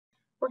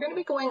going to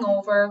be going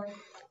over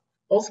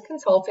Olsen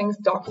Consulting's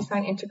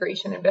DocuSign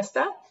integration in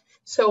Vista.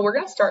 So we're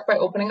going to start by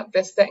opening up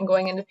Vista and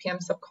going into PM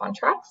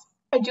subcontracts.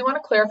 I do want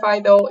to clarify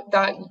though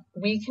that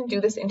we can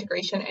do this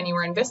integration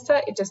anywhere in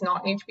Vista. It does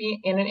not need to be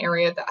in an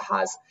area that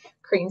has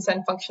create and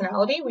send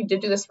functionality. We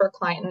did do this for a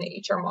client in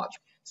the HR module.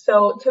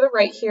 So to the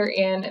right here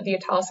in the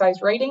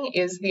italicized writing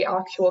is the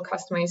actual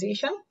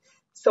customization.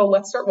 So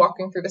let's start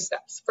walking through the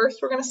steps. First,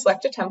 we're going to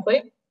select a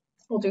template.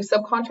 We'll do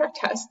subcontract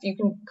test. You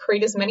can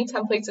create as many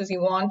templates as you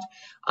want,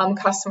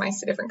 customize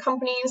to different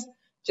companies,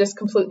 just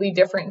completely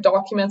different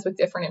documents with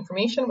different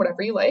information,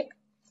 whatever you like.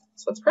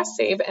 So let's press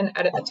save and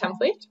edit the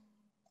template.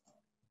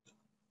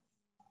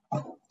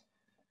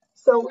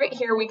 So right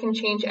here, we can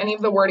change any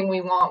of the wording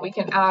we want. We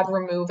can add,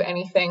 remove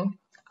anything.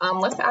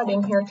 Let's add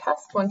in here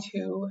test 1,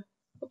 2,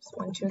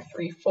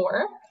 3,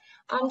 4,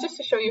 just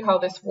to show you how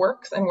this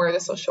works and where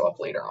this will show up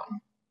later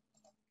on.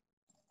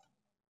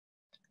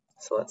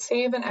 So let's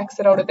save and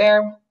exit out of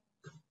there.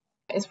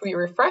 As we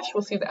refresh,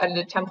 we'll see the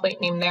edited template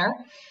name there.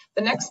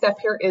 The next step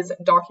here is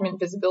document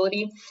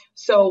visibility.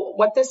 So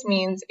what this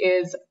means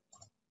is,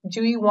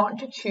 do you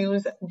want to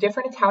choose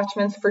different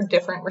attachments for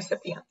different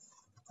recipients?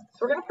 So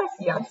we're going to press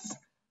yes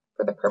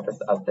for the purpose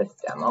of this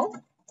demo.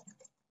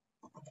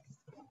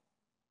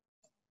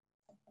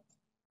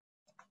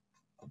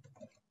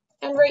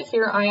 And right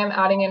here, I am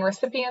adding in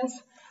recipients.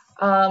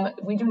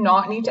 We do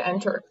not need to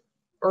enter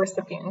a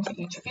recipient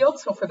into each field.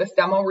 So for this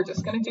demo, we're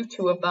just going to do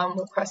 2 of them.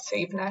 We'll press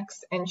save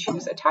next and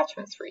choose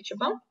attachments for each of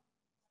them.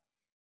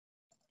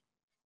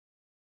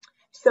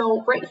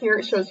 So right here,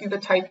 it shows you the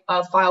type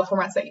of file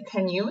formats that you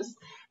can use.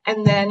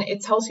 And then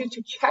it tells you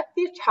to check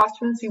the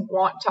attachments you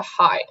want to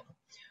hide.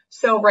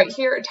 So right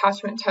here,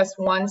 attachment test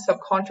 1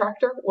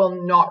 subcontractor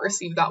will not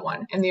receive that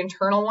one. And the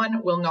internal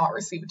one will not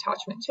receive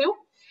attachment 2.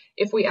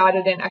 If we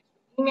added in extra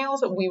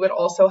emails, we would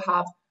also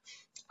have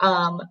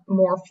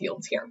more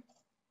fields here.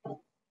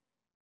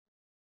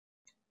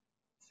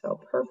 So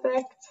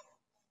perfect.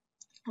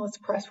 Let's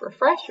press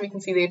refresh. We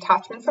can see the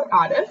attachments are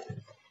added.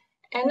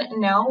 And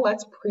now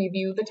let's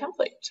preview the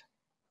template.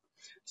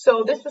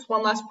 So this is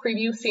one last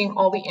preview, seeing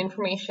all the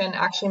information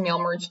actually mail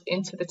merged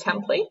into the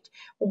template.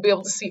 We'll be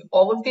able to see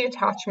all of the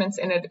attachments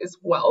in it as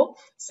well,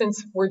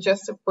 since we're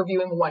just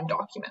reviewing one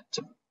document.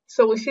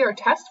 So we see our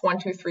test 1,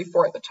 2, 3,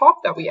 4 at the top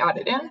that we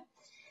added in.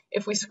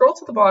 If we scroll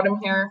to the bottom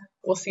here,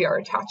 we'll see our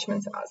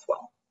attachments as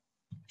well.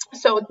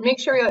 So make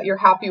sure that you're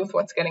happy with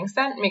what's getting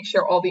sent. Make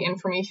sure all the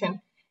information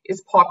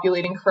is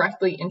populating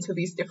correctly into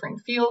these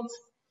different fields.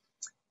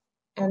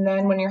 And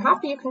then when you're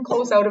happy, you can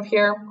close out of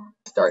here,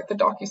 start the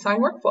DocuSign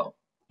workflow.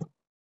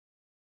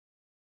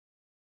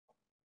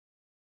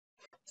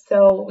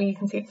 So we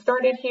can see it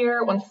started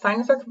here. Once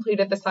signings are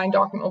completed, the signed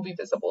document will be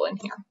visible in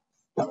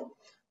here.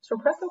 So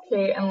press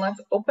OK, and let's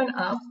open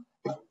up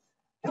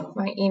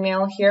my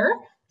email here.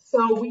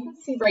 So we can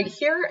see right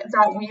here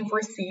that we've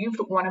received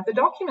one of the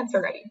documents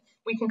already.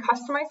 We can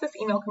customize this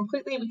email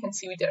completely. We can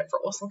see we did it for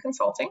Olsen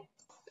Consulting.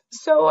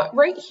 So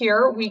right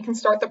here, we can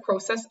start the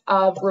process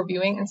of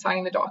reviewing and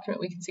signing the document.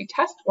 We can see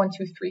test 1,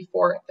 2, 3,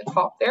 4 at the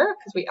top there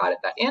because we added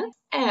that in.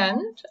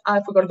 And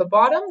if we go to the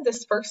bottom,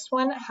 this first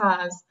one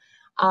has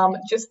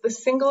just the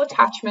single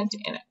attachment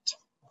in it.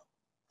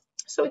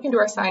 So we can do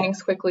our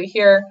signings quickly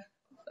here.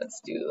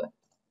 Let's do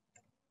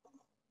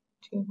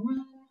 2,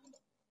 1.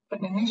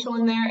 Put an initial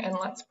in there and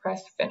let's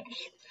press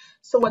finish.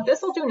 So what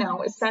this will do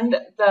now is send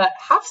the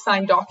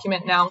half-signed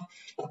document now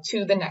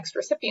to the next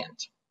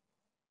recipient.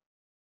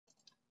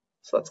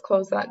 So let's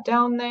close that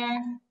down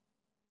there.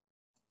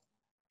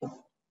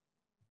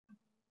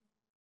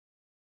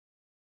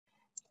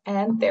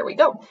 And there we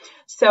go.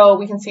 So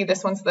we can see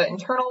this one's the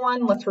internal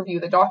one. Let's review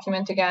the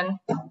document again.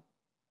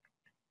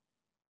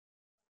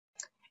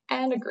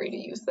 And agree to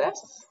use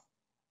this.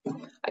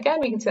 Again,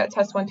 we can see that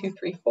test 1, 2,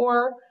 3,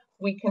 4.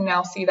 We can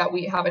now see that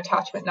we have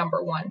attachment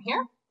number 1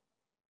 here.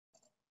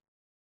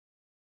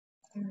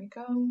 There we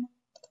go.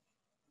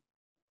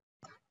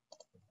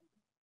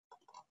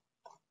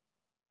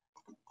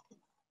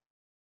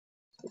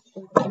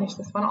 Finish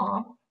this one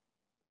off.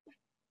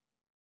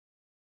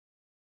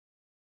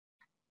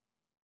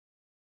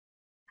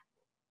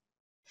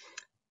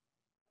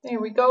 There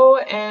we go,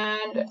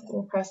 and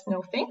we'll press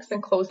no thanks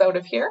and close out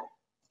of here.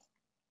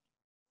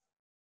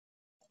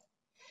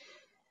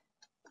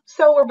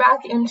 So we're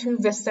back into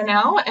Vista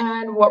now,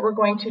 and what we're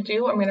going to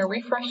do, I'm going to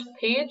refresh the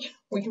page.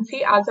 We can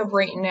see as of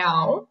right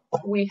now,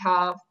 we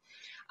have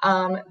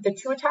the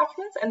 2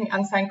 attachments and the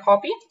unsigned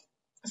copy.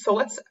 So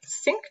let's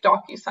sync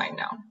DocuSign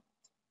now.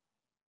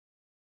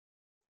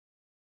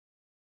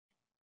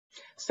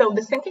 So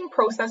the syncing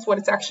process, what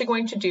it's actually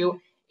going to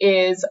do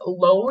is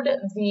load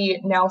the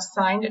now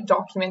signed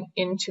document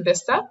into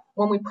Vista.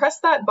 When we press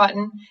that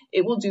button,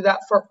 it will do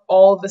that for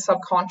all of the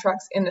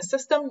subcontracts in the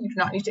system. You do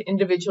not need to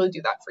individually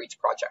do that for each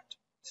project.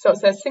 So it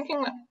says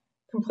syncing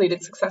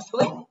completed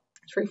successfully.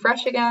 Let's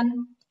refresh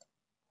again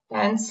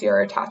and see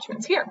our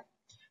attachments here.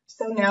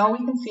 So now we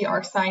can see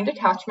our signed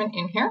attachment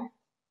in here.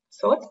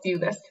 So let's view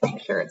this to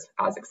make sure it's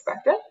as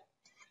expected.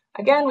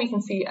 Again, we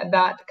can see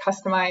that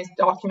customized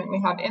document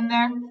we have in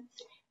there.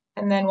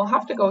 And then we'll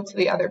have to go to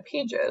the other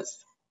pages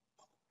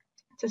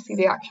to see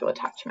the actual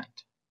attachment.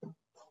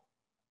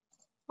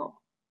 Oh,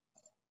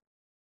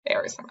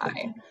 there's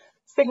my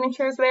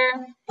signatures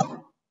there.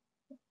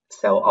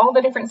 So all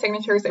the different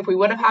signatures, if we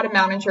would have had a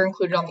manager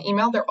included on the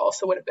email, there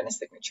also would have been a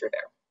signature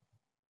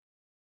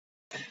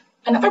there.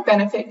 Another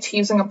benefit to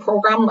using a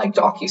program like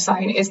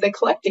DocuSign is they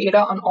collect data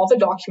on all the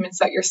documents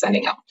that you're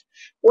sending out.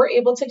 We're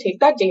able to take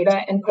that data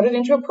and put it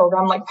into a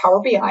program like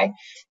Power BI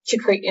to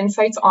create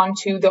insights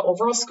onto the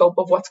overall scope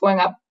of what's going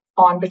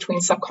on between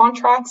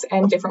subcontracts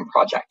and different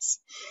projects.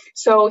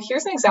 So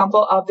here's an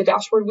example of the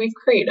dashboard we've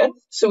created.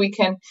 So we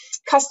can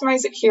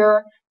customize it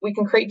here. We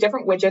can create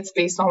different widgets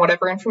based on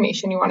whatever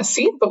information you want to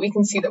see, but we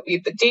can see that we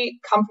have the date,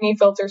 company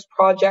filters,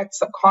 project,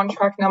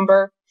 subcontract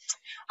number.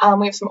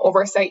 We have some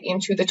oversight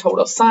into the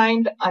total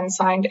signed,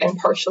 unsigned, and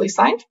partially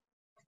signed.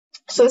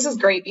 So this is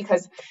great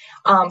because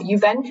you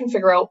then can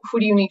figure out who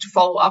do you need to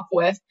follow up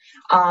with.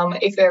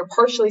 If they're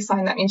partially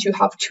signed, that means you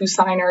have 2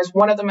 signers.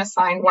 One of them has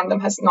signed, one of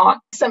them has not.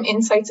 Some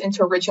insights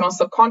into original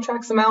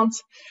subcontracts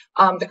amounts,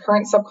 the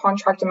current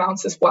subcontract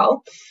amounts as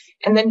well.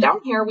 And then down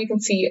here, we can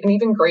see an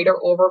even greater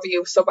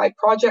overview. So by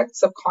project,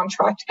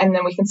 subcontract, and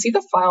then we can see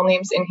the file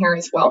names in here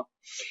as well,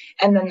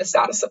 and then the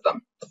status of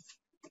them.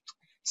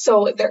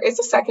 So there is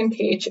a second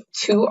page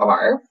to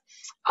our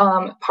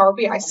Power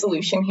BI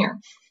solution here.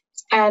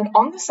 And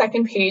on the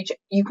second page,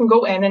 you can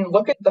go in and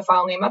look at the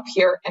file name up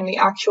here and the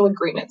actual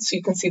agreement. So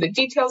you can see the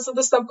details of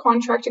the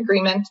subcontract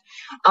agreement.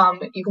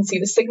 You can see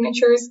the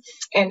signatures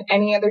and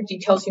any other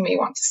details you may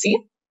want to see.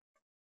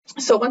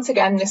 So once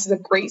again, this is a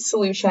great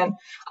solution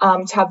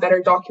to have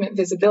better document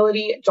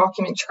visibility,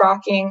 document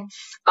tracking,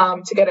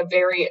 to get a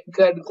very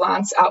good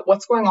glance at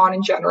what's going on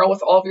in general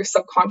with all of your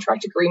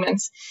subcontract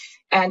agreements.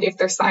 And if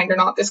they're signed or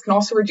not, this can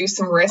also reduce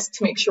some risk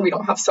to make sure we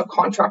don't have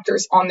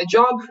subcontractors on the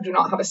job who do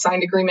not have a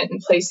signed agreement in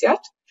place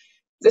yet.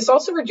 This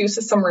also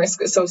reduces some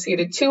risk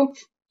associated too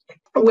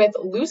with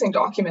losing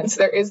documents.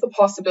 There is the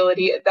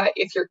possibility that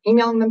if you're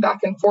emailing them back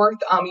and forth,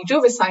 you do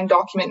have a signed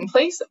document in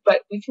place,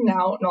 but we can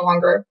now no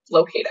longer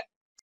locate it.